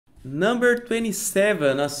Number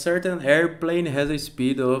 27, a certain airplane has a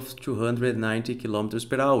speed of 290 kilometers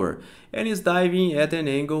per hour and is diving at an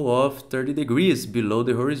angle of 30 degrees below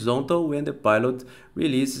the horizontal when the pilot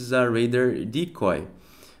releases a radar decoy.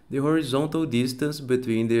 The horizontal distance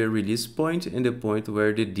between the release point and the point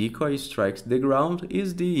where the decoy strikes the ground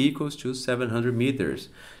is d equals to 700 meters.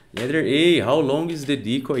 Letter A, how long is the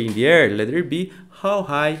decoy in the air? Letter B, how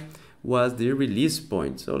high was the release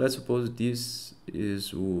point? So let's suppose this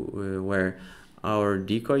is where our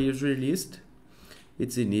decoy is released.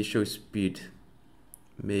 Its initial speed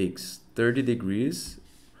makes 30 degrees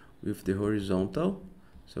with the horizontal.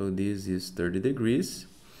 So this is 30 degrees.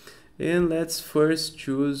 And let's first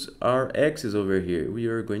choose our axis over here. We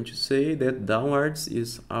are going to say that downwards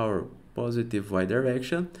is our positive y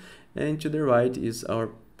direction and to the right is our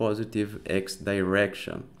positive x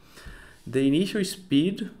direction. The initial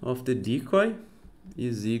speed of the decoy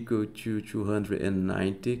is equal to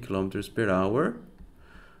 290 kilometers per hour,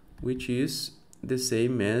 which is the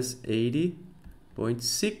same as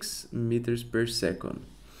 80.6 meters per second.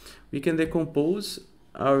 We can decompose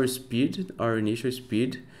our speed, our initial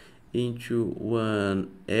speed, into one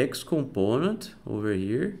x component over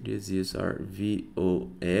here. This is our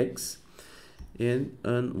VOX, and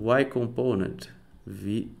an y component,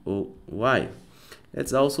 VOY.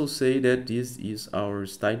 Let's also say that this is our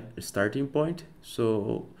starting point.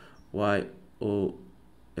 So YO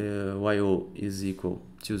is equal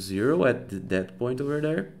to 0 at that point over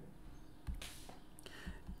there,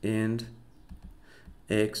 and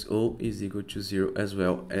XO is equal to 0 as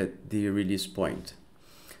well at the release point.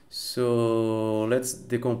 So let's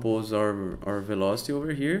decompose our velocity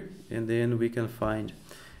over here, and then we can find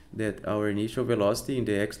that our initial velocity in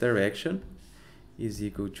the x direction is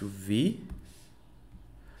equal to V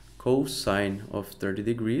cosine of 30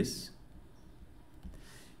 degrees,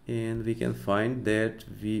 and we can find that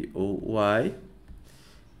VOY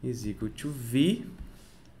is equal to V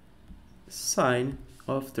sine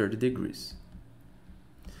of 30 degrees.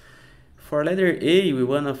 For letter A, we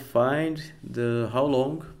want to find how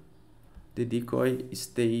long the decoy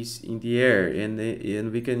stays in the air,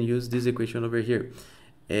 and we can use this equation over here.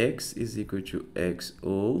 X is equal to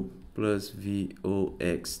XO plus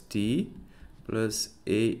VOXT plus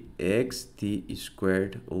AXT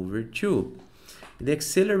squared over 2. The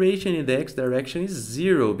acceleration in the x direction is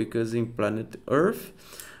 0 because in planet Earth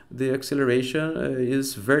the acceleration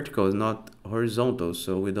is vertical, not horizontal,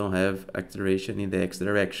 so we don't have acceleration in the x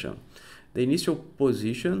direction. The initial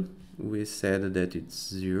position, we said that it's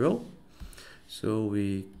 0, so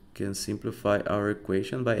we can simplify our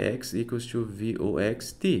equation by x equals to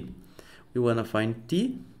VOXT. We want to find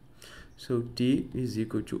t, so t is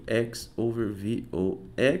equal to x over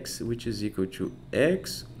VOX, which is equal to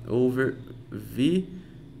x over V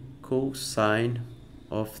cosine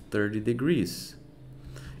of 30 degrees.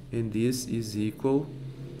 And this is equal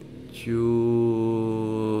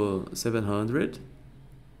to 700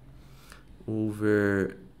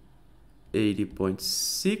 over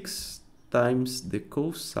 80.6 times the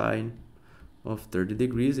cosine of 30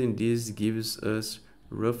 degrees, and this gives us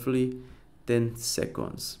roughly 10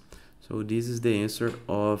 seconds. So this is the answer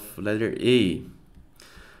of letter A.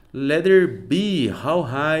 Letter B, how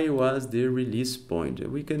high was the release point?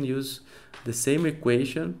 We can use the same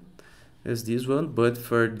equation as this one, but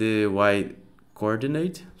for the y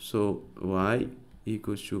coordinate. So y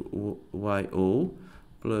equals to YO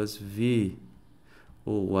plus VOYT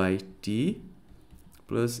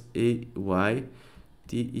plus AYT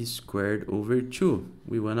squared over 2.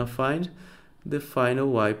 We want to find the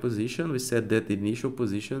final y position. We said that the initial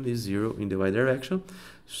position is 0 in the y direction,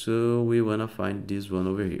 so we want to find this one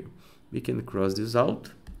over here. We can cross this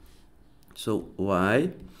out, so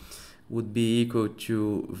y would be equal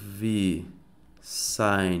to V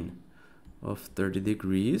sine of 30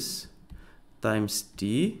 degrees times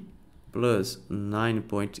t plus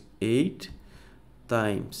 9.8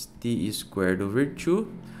 times t squared over 2.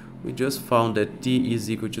 We just found that t is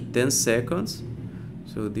equal to 10 seconds,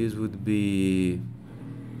 so this would be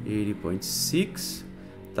 80.6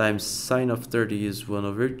 times sine of 30 is 1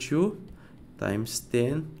 over 2 times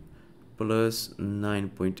 10 plus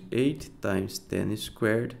 9.8 times 10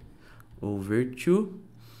 squared over 2,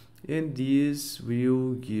 and this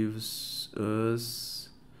will give us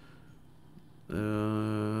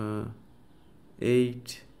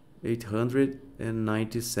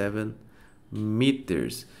 897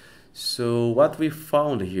 meters. So what we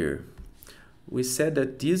found here, we said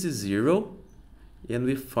that this is 0, and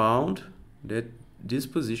we found that this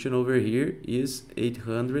position over here is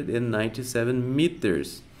 897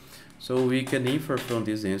 meters. So we can infer from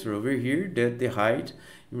this answer over here that the height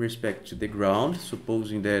in respect to the ground,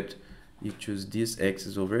 supposing that you choose this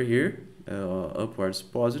axis over here, upwards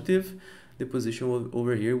positive, the position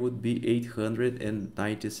over here would be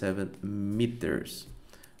 897 meters.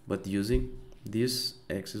 But using this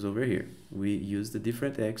axis over here, we use the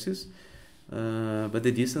different axis, but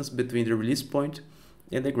the distance between the release point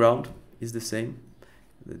and the ground is the same.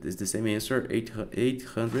 That is the same answer,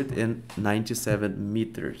 897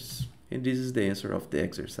 meters. And this is the answer of the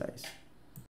exercise.